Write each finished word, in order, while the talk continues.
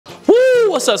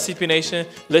What's up, CP Nation?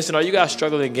 Listen, are you guys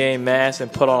struggling to gain mass and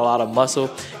put on a lot of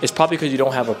muscle? It's probably because you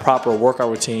don't have a proper workout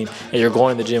routine and you're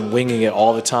going to the gym winging it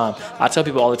all the time. I tell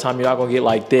people all the time, you're not going to get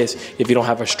like this if you don't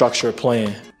have a structured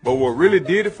plan. But what really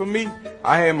did it for me,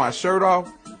 I had my shirt off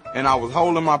and I was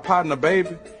holding my partner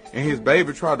baby and his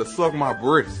baby tried to suck my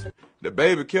breast. The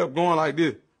baby kept going like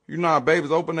this. You know how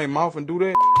babies open their mouth and do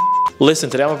that?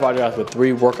 Listen, today I'm going to provide you guys with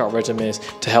 3 workout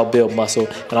regimens to help build muscle.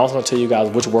 And I'm also going to tell you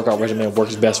guys which workout regimen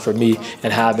works best for me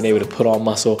and how I've been able to put on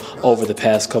muscle over the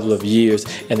past couple of years.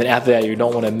 And then after that, you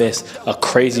don't want to miss a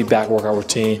crazy back workout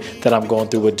routine that I'm going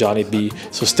through with Johnny B.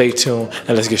 So stay tuned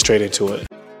and let's get straight into it.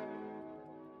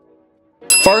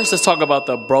 First, let's talk about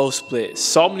the bro split.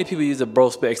 So many people use the bro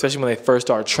split, especially when they first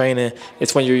start training.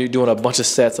 It's when you're doing a bunch of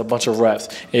sets, a bunch of reps,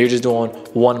 and you're just doing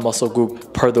one muscle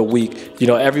group per the week. You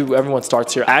know, everyone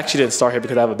starts here. I actually didn't start here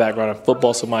because I have a background in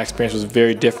football, so my experience was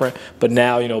very different. But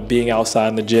now, you know, being outside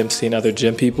in the gym, seeing other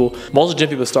gym people, most gym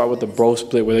people start with the bro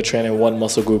split where they're training one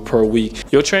muscle group per week.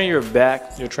 You'll train your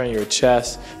back, you'll train your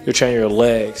chest, you'll train your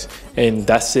legs, and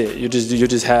that's it. You're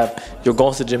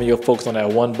going to the gym and you'll focus on that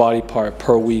one body part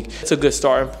per week. It's a good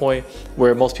starting point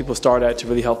where most people start at to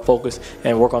really help focus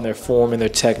and work on their form and their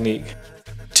technique.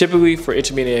 Typically, for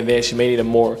intermediate and advanced, you may need a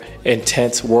more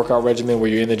intense workout regimen where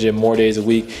you're in the gym more days a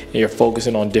week and you're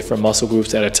focusing on different muscle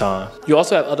groups at a time. You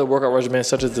also have other workout regimens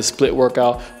such as the split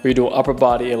workout where you're doing upper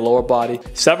body and lower body.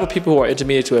 Several people who are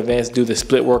intermediate to advanced do the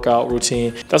split workout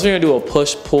routine. That's when you're gonna do a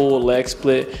push-pull leg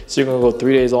split. So you're gonna go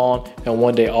 3 days on and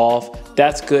 1 day off.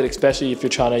 That's good, especially if you're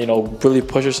trying to, you know, really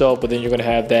push yourself, but then you're gonna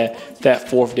have that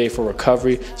 4th day for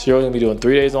recovery. So you're only gonna be doing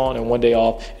 3 days on and 1 day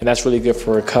off, and that's really good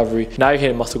for recovery. Now you're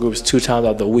hitting muscle groups 2 times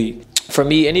out of the week. For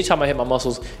me, anytime I hit my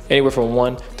muscles anywhere from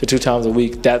 1 to 2 times a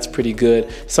week, that's pretty good.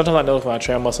 Sometimes I notice when I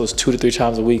train muscles 2 to 3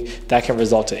 times a week, that can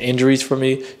result in injuries for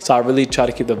me. So I really try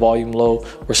to keep the volume low,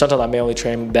 or sometimes I may only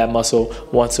train that muscle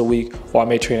once a week, or I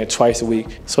may train it twice a week.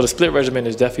 So the split regimen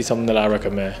is definitely something that I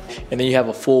recommend. And then you have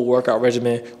a full workout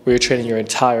regimen where you're training your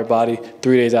entire body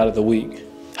 3 days out of the week.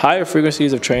 Higher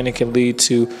frequencies of training can lead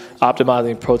to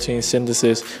optimizing protein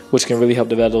synthesis, which can really help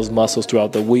develop those muscles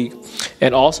throughout the week.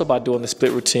 And also by doing the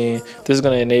split routine, this is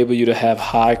going to enable you to have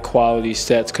high quality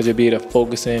sets because you'll be able to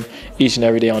focus in each and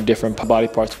every day on different body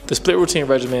parts. The split routine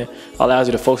regimen allows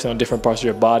you to focus on different parts of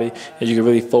your body, and you can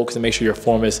really focus and make sure your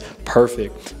form is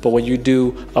perfect. But when you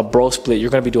do a bro split, you're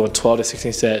going to be doing 12 to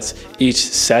 16 sets each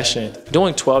session.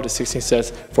 Doing 12 to 16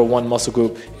 sets for one muscle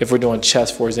group, if we're doing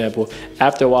chest, for example,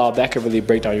 after a while, that could really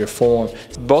break down your form.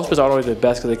 Bro splits aren't always the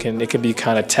best because it can be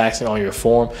kind of taxing on your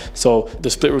form. So the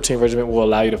split routine regimen will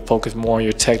allow you to focus more on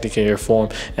your technique and your form,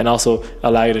 and also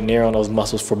allow you to narrow on those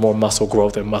muscles for more muscle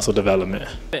growth and muscle development.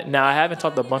 Now, I haven't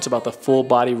talked a bunch about the full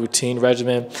body routine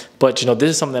regimen, but you know,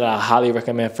 this is something that I highly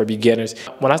recommend for beginners.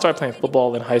 When I started playing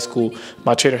football in high school,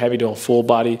 my trainer had me doing full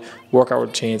body workout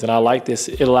routines, and I like this.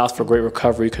 It allows for great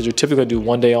recovery because you're typically gonna do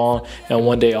 1 day on and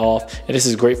 1 day off, and this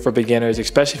is great for beginners,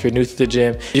 especially if you're new to the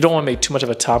gym. You don't want to make too much of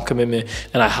a time commitment,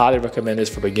 and I highly recommend this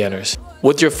for beginners.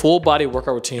 With your full body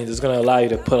workout routines, it's going to allow you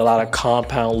to put a lot of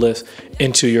compound lifts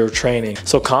into your training.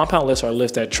 So compound lifts are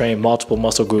lifts that train multiple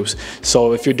muscle groups.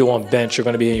 So if you're doing bench, you're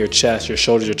going to be hitting your chest, your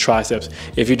shoulders, your triceps.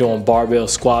 If you're doing barbell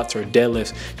squats or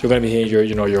deadlifts, you're going to be hitting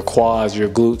your quads, your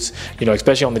glutes.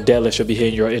 Especially on the deadlifts, you'll be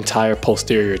hitting your entire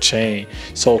posterior chain.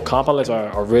 So compound lifts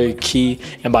are really key,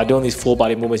 and by doing these full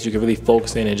body movements, you can really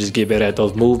focus in and just get better at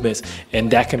those movements,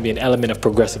 and that can be an element of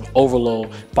progressive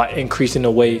overload by increasing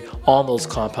the weight on those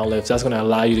compound lifts. That's going to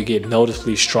allow you to get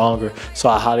noticeably stronger. So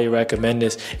I highly recommend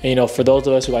this. And for those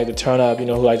of us who like to turn up, who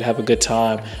like to have a good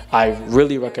time, I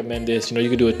really recommend this. You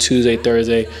can do a Tuesday,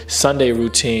 Thursday, Sunday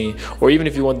routine, or even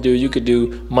if you want to you could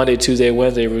do Monday, Tuesday,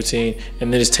 Wednesday routine,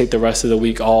 and then just take the rest of the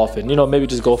week off, and maybe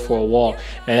just go for a walk.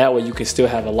 And that way you can still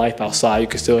have a life outside. You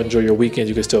can still enjoy your weekends.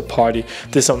 You can still party.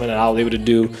 This is something that I was able to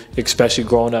do, especially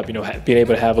growing up. Being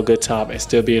able to have a good time and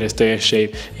still being able to stay in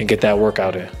shape and get that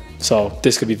workout in. So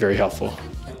this could be very helpful.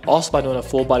 Also, by doing a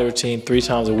full body routine 3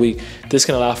 times a week, this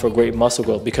can allow for great muscle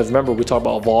growth, because remember, we talk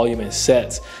about volume and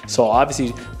sets. So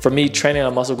obviously for me, training a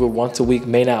muscle group once a week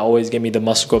may not always give me the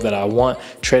muscle growth that I want.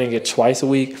 Training it twice a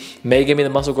week may give me the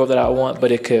muscle growth that I want,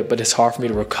 but it's hard for me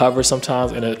to recover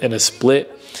sometimes in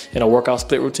a workout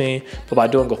split routine. But by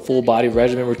doing a full body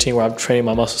regimen routine where I'm training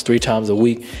my muscles 3 times a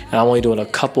week, and I'm only doing a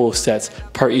couple of sets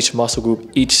per each muscle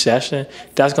group each session,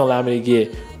 that's gonna allow me to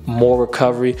get more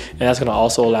recovery, and that's going to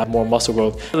also allow more muscle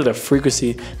growth. Because of the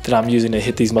frequency that I'm using to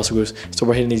hit these muscle groups, so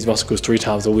we're hitting these muscle groups 3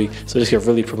 times a week, so this can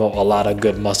really promote a lot of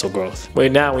good muscle growth.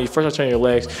 But now, when you first start training your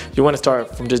legs, you want to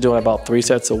start from just doing about 3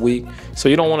 sets a week. So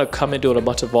you don't want to come in doing a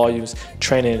bunch of volumes,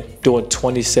 doing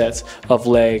 20 sets of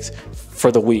legs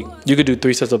for the week. You could do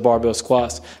 3 sets of barbell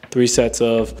squats, 3 sets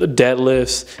of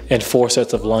deadlifts, and 4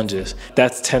 sets of lunges.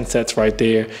 That's 10 sets right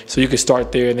there. So you can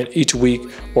start there, and then each week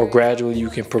or gradually you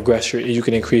can progress you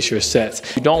can increase your sets.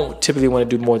 You don't typically want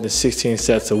to do more than 16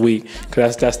 sets a week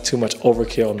because that's too much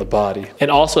overkill on the body. And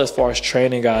also, as far as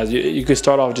training, guys, you can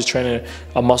start off just training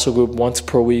a muscle group once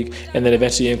per week, and then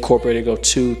eventually incorporate it, go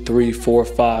 2, 3, 4,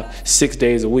 5, 6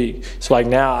 days a week. So like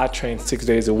now I train 6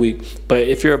 days a week, but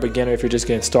if you're a beginner, if you're just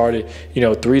getting started, you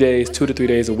know, 2 to 3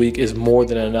 days a week is more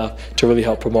than enough to really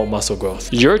help promote muscle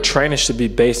growth. Your training should be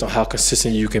based on how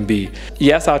consistent you can be.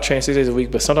 Yes, I'll train 6 days a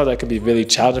week, but sometimes that can be really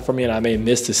challenging for me, and I may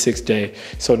miss the 6th day.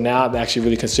 So now I'm actually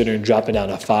really considering dropping down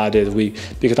to 5 days a week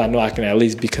because I know I can at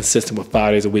least be consistent with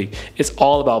 5 days a week. It's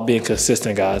all about being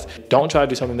consistent, guys. Don't try to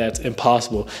do something that's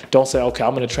impossible. Don't say, okay,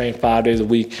 I'm gonna train 5 days a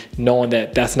week, knowing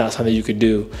that that's not something you can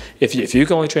do. If you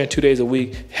can only train 2 days a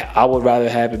week, I would rather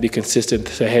have it be consistent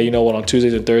to say, hey, you know what, on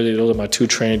Tuesdays and Thursdays, those are my 2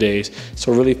 training days.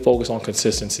 So really focus on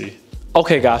consistency.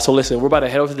 Okay guys, so listen, we're about to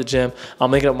head over to the gym.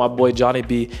 I'm linking up with my boy Johnny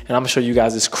B, and I'm gonna show you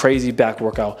guys this crazy back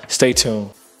workout. Stay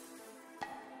tuned.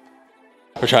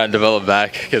 We're trying to develop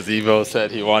back because Evo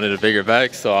said he wanted a bigger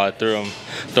back, so I thrown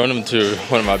him to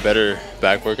one of my better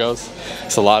back workouts.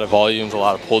 It's a lot of volumes, a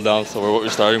lot of pull downs, so what we're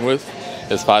starting with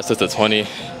is 5 sets of 20.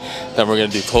 Then we're gonna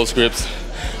do close grips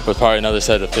with probably another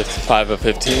set of 5 of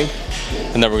 15,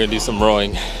 and then we're gonna do some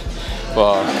rowing.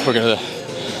 Well, we're gonna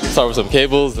start with some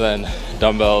cables, then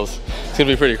dumbbells. It's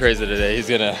gonna be pretty crazy today. He's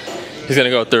gonna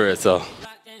go through it. So.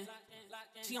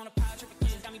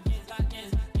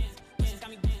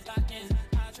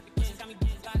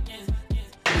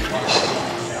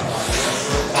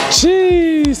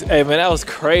 Jeez, hey man, that was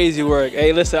crazy work.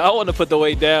 Hey, listen, I want to put the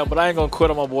weight down, but I ain't gonna quit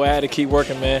on my boy. I had to keep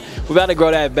working, man. We about to grow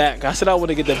that back. I said I want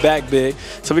to get the back big,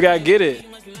 so we gotta get it.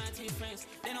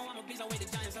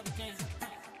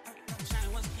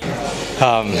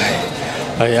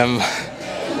 I am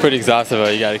pretty exhausted,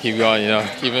 but you gotta keep going, you know.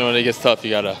 Even when it gets tough,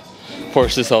 you gotta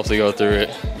force yourself to go through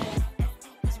it.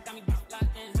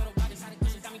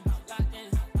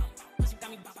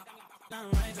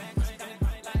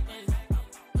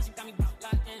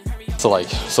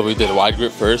 So we did a wide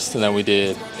grip first, and then we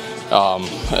did,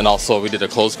 and also we did a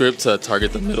close grip to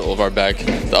target the middle of our back,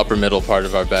 the upper middle part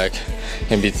of our back,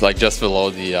 and be like just below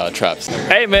the traps.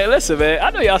 Hey man, listen man, I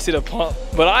know y'all see the pump,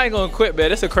 but I ain't gonna quit,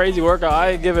 man. It's a crazy workout.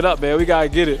 I ain't giving up, man. We gotta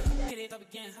get it.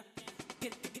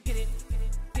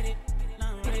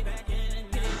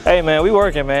 Hey man, we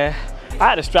working, man. I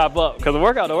had to strap up because the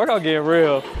workout getting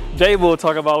real. J-Bull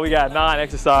talking about we got 9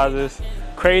 exercises,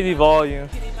 crazy volume.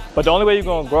 But the only way you're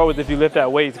gonna grow is if you lift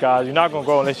that weights, guys. You're not gonna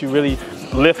grow unless you really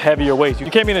lift heavier weights. You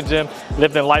can't be in the gym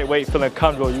lifting light weights, feeling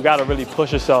comfortable. You gotta really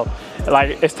push yourself.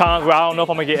 Like, it's times where I don't know if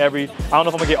I'm gonna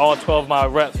get all 12 of my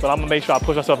reps, but I'm gonna make sure I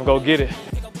push myself and go get it.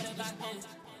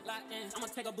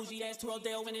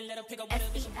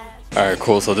 All right,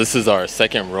 cool. So this is our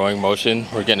second rowing motion.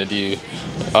 We're gonna do,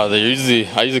 I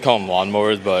usually call them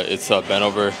lawnmowers, but it's bent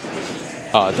over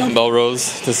dumbbell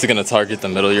rows. This is gonna target the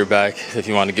middle of your back if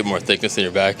you want to get more thickness in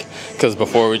your back. Because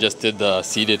before we just did the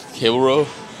seated cable row,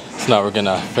 so now we're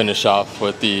gonna finish off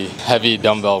with the heavy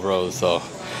dumbbell rows. So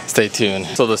stay tuned.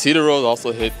 So the seated rows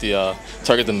also hit the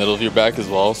target the middle of your back as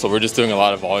well. So we're just doing a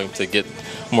lot of volume to get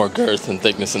more girth and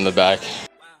thickness in the back.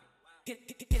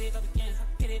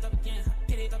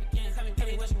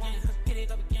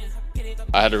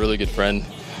 I had a really good friend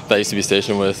that I used to be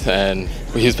stationed with, and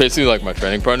he's basically like my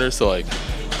training partner. So like,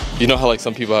 you know how like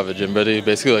some people have a gym buddy?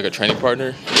 Basically like a training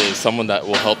partner is someone that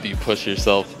will help you push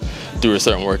yourself through a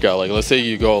certain workout. Like let's say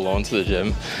you go alone to the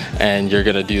gym and you're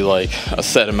gonna do like a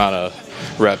set amount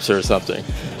of reps or something.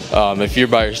 If you're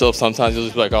by yourself, sometimes you'll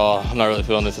just be like, oh, I'm not really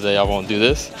feeling it today, I won't do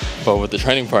this. But with the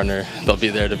training partner, they'll be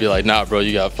there to be like, nah bro,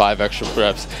 you got 5 extra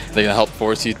reps. They're gonna help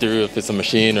force you through if it's a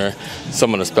machine or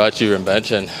someone to spot you and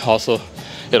bench, and also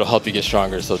it'll help you get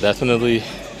stronger. So definitely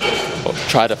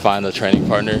try to find a training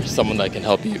partner, someone that can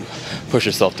help you push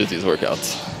yourself through these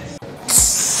workouts.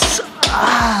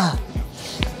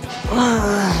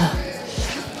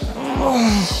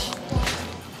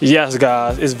 Yes,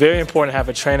 guys, it's very important to have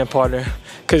a training partner.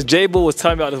 Because J-Bull was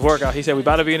telling me about this workout. He said, we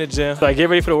about to be in the gym. Like, get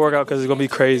ready for the workout because it's going to be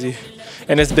crazy.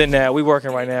 And it's been that. We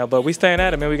working right now. But we staying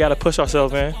at it, man. We got to push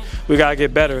ourselves, man. We got to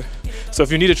get better. So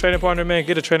if you need a training partner, man,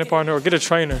 get a training partner or get a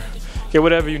trainer. Get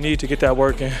whatever you need to get that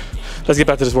working. Let's get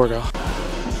back to this workout.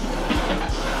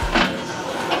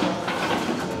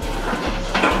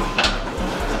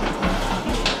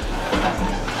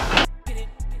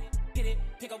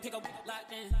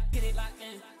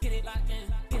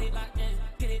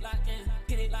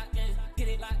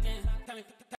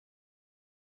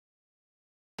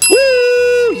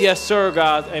 Yes, sir,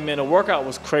 guys. Hey, man, the workout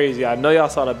was crazy. I know y'all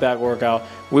saw the back workout.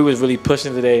 We was really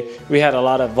pushing today. We had a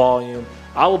lot of volume.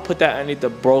 I will put that underneath the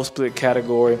bro split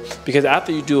category because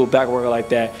after you do a back workout like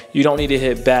that, you don't need to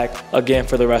hit back again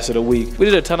for the rest of the week. We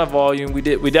did a ton of volume. We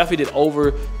definitely did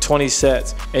over 20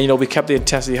 sets, and you know, we kept the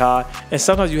intensity high. And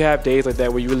sometimes you have days like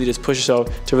that where you really just push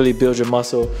yourself to really build your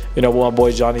muscle. You know, with my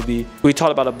boy Johnny B, we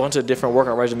talked about a bunch of different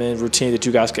workout regimens, routines that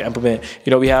you guys can implement.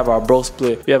 You know, we have our bro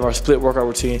split, we have our split workout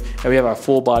routine, and we have our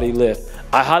full body lift.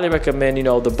 I highly recommend, you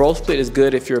know, the bro split is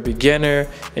good if you're a beginner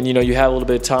and, you know, you have a little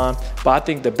bit of time. But I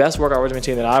think the best workout regimen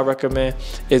that I recommend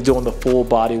is doing the full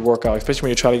body workout, especially when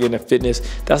you're trying to get into fitness.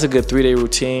 That's a good 3-day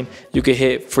routine. You can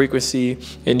hit frequency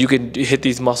and you can hit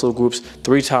these muscle groups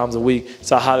 3 times a week.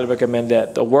 So I highly recommend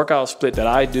that. The workout split that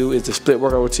I do is the split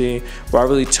workout routine where I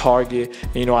really target,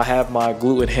 you know, I have my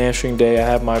glute and hamstring day, I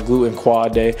have my glute and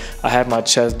quad day, I have my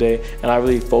chest day, and I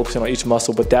really focus on each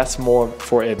muscle. But that's more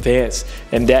for advanced,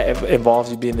 and that involves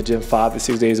you be in the gym 5 to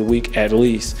 6 days a week at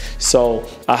least. So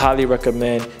I highly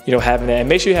recommend, you know, having that, and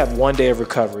make sure you have 1 day of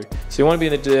recovery. So you want to be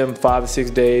in the gym 5 to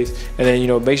 6 days, and then, you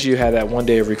know, make sure you have that 1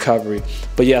 day of recovery.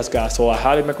 But yes, guys, so I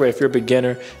highly recommend if you're a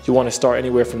beginner, you want to start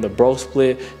anywhere from the bro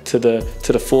split to the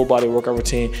full body workout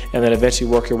routine, and then eventually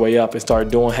work your way up and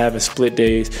start having split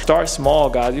days. Start small,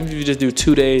 guys. Even if you just do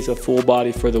 2 days of full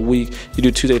body for the week, you do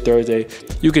Tuesday, Thursday,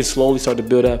 you can slowly start to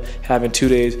build up, having 2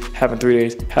 days, having 3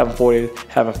 days, having 4 days,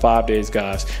 having 5 days,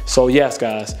 guys. So yes,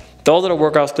 guys, those are the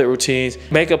workout split routines.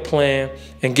 Make a plan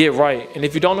and get right. And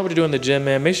if you don't know what to do in the gym,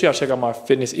 man, make sure y'all check out my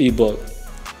fitness ebook.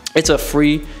 It's a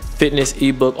free fitness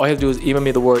ebook. All you have to do is email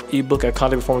me the word ebook at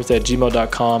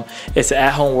contactperformance@gmail.com. It's an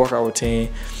at-home workout routine.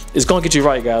 It's gonna get you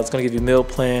right, guys. It's gonna give you meal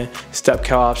plan, step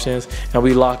count options, and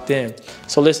we locked in.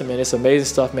 So listen, man, it's amazing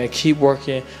stuff, man. Keep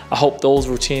working. I hope those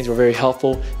routines were very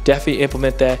helpful. Definitely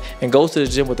implement that and go to the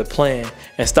gym with a plan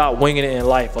and stop winging it in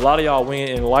life. A lot of y'all winging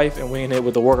it in life and winging it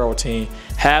with the workout routine.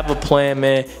 Have a plan,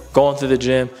 man. Go into the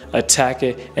gym, attack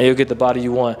it, and you'll get the body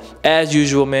you want. As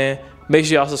usual, man, make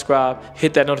sure y'all subscribe,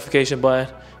 hit that notification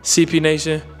button. CP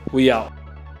Nation, we out.